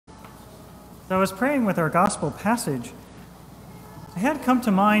As I was praying with our gospel passage, I had come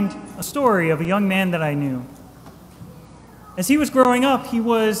to mind a story of a young man that I knew. As he was growing up, he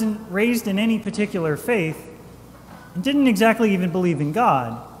wasn't raised in any particular faith and didn't exactly even believe in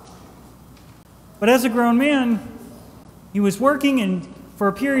God. But as a grown man, he was working, and for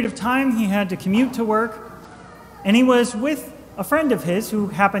a period of time he had to commute to work, and he was with a friend of his who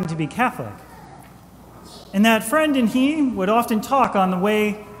happened to be Catholic. And that friend and he would often talk on the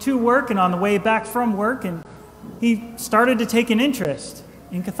way to work and on the way back from work, and he started to take an interest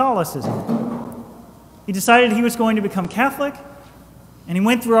in Catholicism. He decided he was going to become Catholic, and he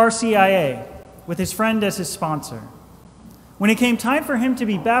went through RCIA with his friend as his sponsor. When it came time for him to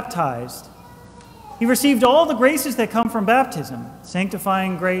be baptized, he received all the graces that come from baptism: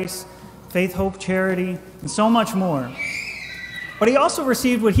 sanctifying grace, faith, hope, charity, and so much more. But he also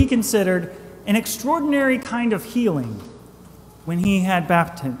received what he considered an extraordinary kind of healing when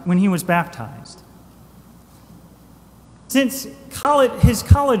he was baptized. Since his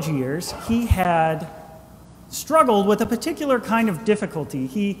college years, he had struggled with a particular kind of difficulty.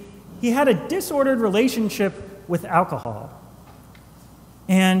 He had a disordered relationship with alcohol.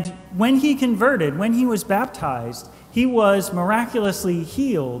 And when he converted, when he was baptized, he was miraculously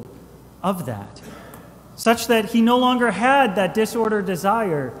healed of that, such that he no longer had that disordered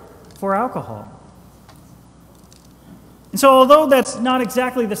desire for alcohol. And so although that's not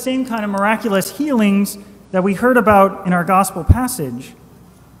exactly the same kind of miraculous healings that we heard about in our gospel passage,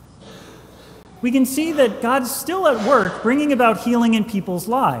 we can see that God's still at work bringing about healing in people's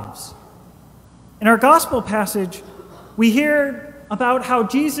lives. In our gospel passage, we hear about how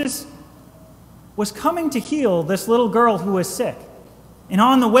Jesus was coming to heal this little girl who was sick. And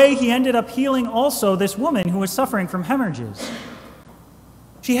on the way, he ended up healing also this woman who was suffering from hemorrhages.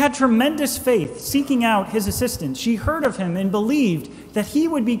 She had tremendous faith, seeking out his assistance. She heard of him and believed that he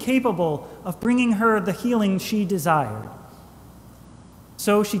would be capable of bringing her the healing she desired.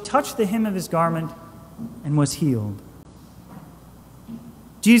 So she touched the hem of his garment and was healed.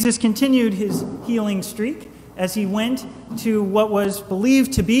 Jesus continued his healing streak as he went to what was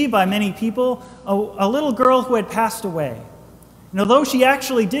believed to be by many people a little girl who had passed away. And although she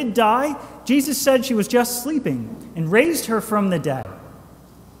actually did die, Jesus said she was just sleeping and raised her from the dead.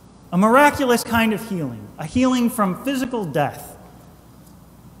 A miraculous kind of healing, a healing from physical death.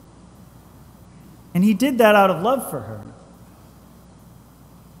 And he did that out of love for her.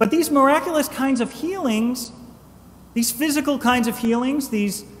 But these miraculous kinds of healings, these physical kinds of healings,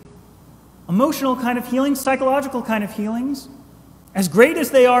 these emotional kind of healings, psychological kind of healings, as great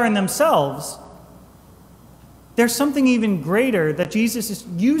as they are in themselves, there's something even greater that Jesus is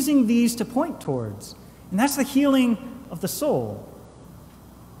using these to point towards. And that's the healing of the soul.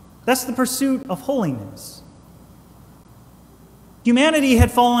 That's the pursuit of holiness. Humanity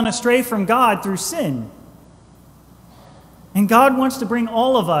had fallen astray from God through sin. And God wants to bring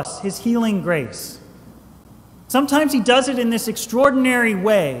all of us his healing grace. Sometimes he does it in this extraordinary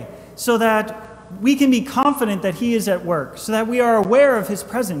way so that we can be confident that he is at work, so that we are aware of his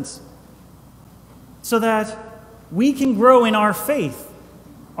presence, so that we can grow in our faith,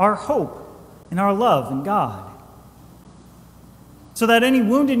 our hope, and our love in God. So that any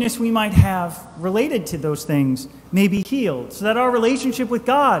woundedness we might have related to those things may be healed, so that our relationship with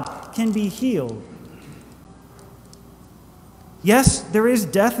God can be healed. Yes, there is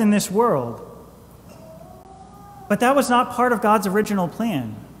death in this world, but that was not part of God's original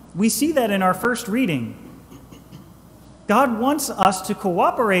plan. We see that in our first reading. God wants us to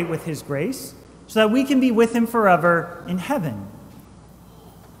cooperate with his grace so that we can be with him forever in heaven.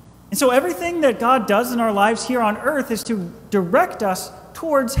 And so everything that God does in our lives here on earth is to direct us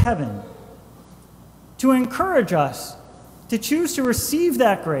towards heaven, to encourage us to choose to receive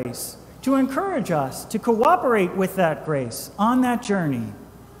that grace, to encourage us to cooperate with that grace on that journey.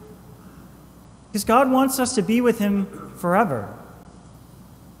 Because God wants us to be with him forever.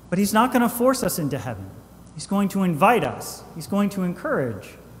 But he's not going to force us into heaven. He's going to invite us. He's going to encourage.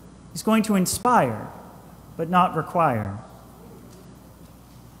 He's going to inspire, but not require.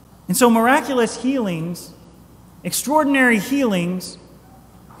 And so miraculous healings, extraordinary healings,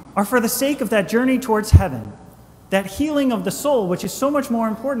 are for the sake of that journey towards heaven, that healing of the soul, which is so much more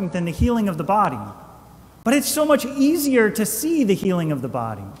important than the healing of the body. But it's so much easier to see the healing of the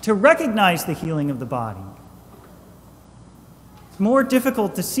body, to recognize the healing of the body. It's more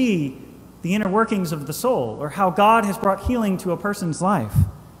difficult to see the inner workings of the soul, or how God has brought healing to a person's life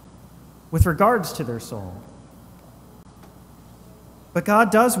with regards to their soul. But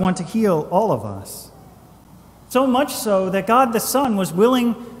God does want to heal all of us. So much so that God the Son was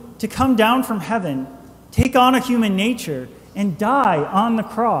willing to come down from heaven, take on a human nature, and die on the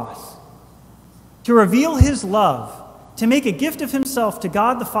cross to reveal his love, to make a gift of himself to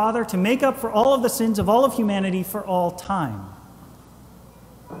God the Father, to make up for all of the sins of all of humanity for all time.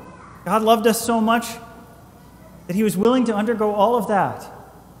 God loved us so much that he was willing to undergo all of that,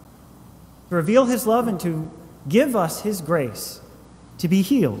 to reveal his love and to give us his grace, to be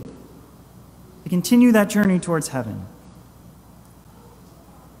healed, to continue that journey towards heaven.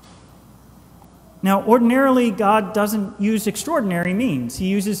 Now, ordinarily, God doesn't use extraordinary means. He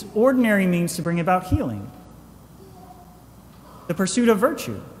uses ordinary means to bring about healing. The pursuit of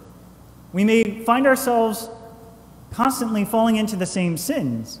virtue. We may find ourselves constantly falling into the same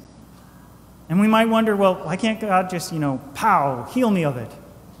sins. And we might wonder, well, why can't God just, pow, heal me of it?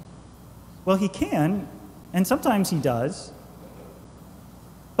 Well, he can, and sometimes he does.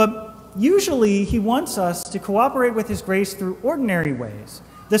 But usually he wants us to cooperate with his grace through ordinary ways.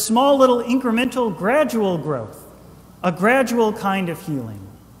 The small little incremental gradual growth, a gradual kind of healing.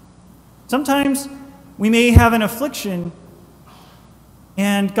 Sometimes we may have an affliction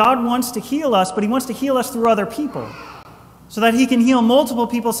and God wants to heal us, but he wants to heal us through other people so that he can heal multiple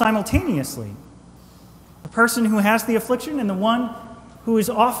people simultaneously. The person who has the affliction and the one who is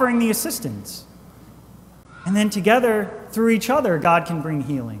offering the assistance. And then together, through each other, God can bring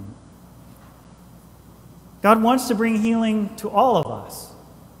healing. God wants to bring healing to all of us.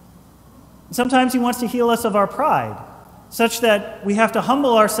 Sometimes he wants to heal us of our pride, such that we have to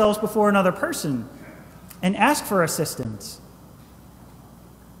humble ourselves before another person and ask for assistance,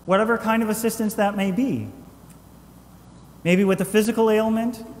 whatever kind of assistance that may be. Maybe with a physical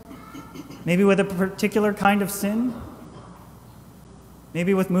ailment, maybe with a particular kind of sin,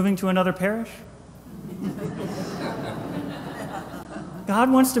 maybe with moving to another parish. God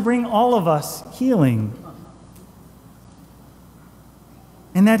wants to bring all of us healing.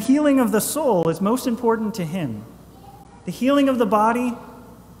 And that healing of the soul is most important to him. The healing of the body,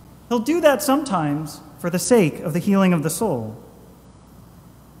 he'll do that sometimes for the sake of the healing of the soul.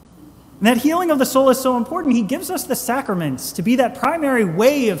 And that healing of the soul is so important, he gives us the sacraments to be that primary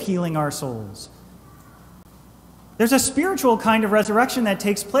way of healing our souls. There's a spiritual kind of resurrection that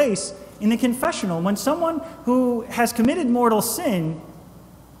takes place in the confessional when someone who has committed mortal sin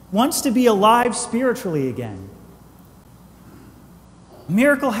wants to be alive spiritually again. A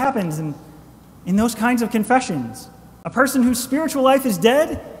miracle happens in those kinds of confessions. A person whose spiritual life is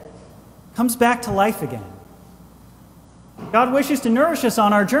dead comes back to life again. God wishes to nourish us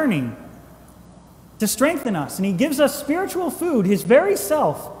on our journey, to strengthen us, and he gives us spiritual food, his very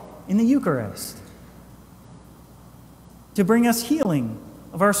self, in the Eucharist, to bring us healing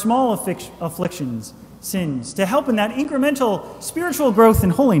of our small afflictions, sins, to help in that incremental spiritual growth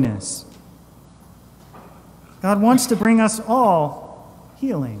and holiness. God wants to bring us all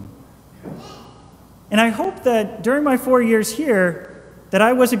healing. And I hope that during my 4 years here, that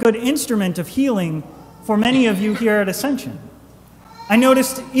I was a good instrument of healing for many of you here at Ascension. I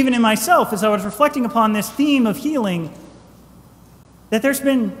noticed even in myself, as I was reflecting upon this theme of healing, that there's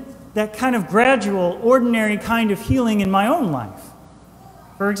been that kind of gradual, ordinary kind of healing in my own life.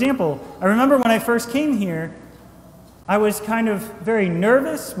 For example, I remember when I first came here, I was kind of very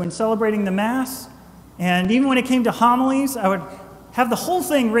nervous when celebrating the Mass, and even when it came to homilies, I would have the whole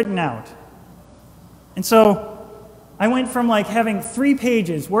thing written out. And so I went from having 3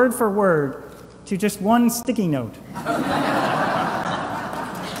 pages, word for word, to just one sticky note.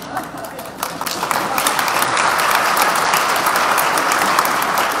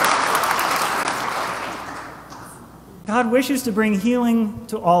 God wishes to bring healing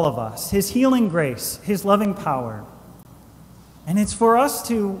to all of us, his healing grace, his loving power. And it's for us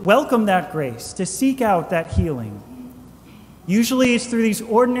to welcome that grace, to seek out that healing. Usually it's through these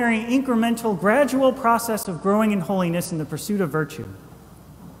ordinary, incremental, gradual process of growing in holiness in the pursuit of virtue.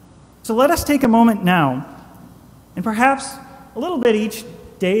 So let us take a moment now, and perhaps a little bit each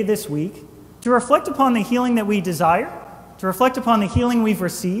day this week, to reflect upon the healing that we desire, to reflect upon the healing we've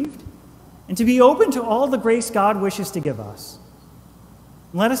received, and to be open to all the grace God wishes to give us.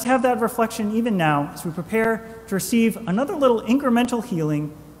 And let us have that reflection even now as we prepare to receive another little incremental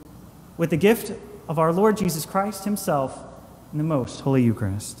healing with the gift of our Lord Jesus Christ himself in the most Holy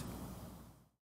Eucharist.